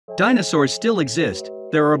Dinosaurs still exist.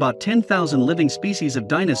 There are about 10,000 living species of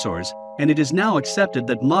dinosaurs, and it is now accepted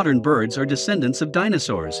that modern birds are descendants of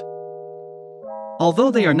dinosaurs.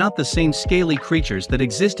 Although they are not the same scaly creatures that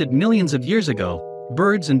existed millions of years ago,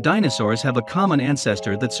 birds and dinosaurs have a common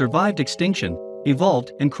ancestor that survived extinction,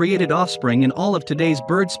 evolved, and created offspring in all of today's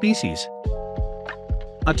bird species.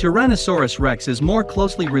 A Tyrannosaurus rex is more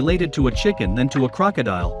closely related to a chicken than to a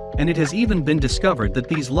crocodile, and it has even been discovered that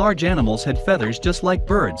these large animals had feathers just like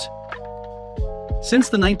birds. Since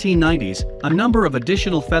the 1990s, a number of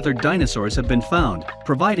additional feathered dinosaurs have been found,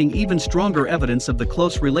 providing even stronger evidence of the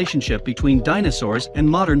close relationship between dinosaurs and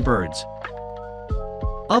modern birds.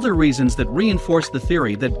 Other reasons that reinforce the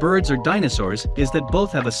theory that birds are dinosaurs is that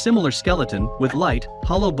both have a similar skeleton with light,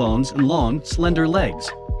 hollow bones and long, slender legs.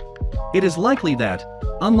 It is likely that,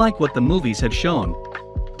 unlike what the movies have shown,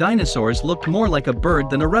 dinosaurs looked more like a bird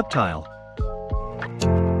than a reptile.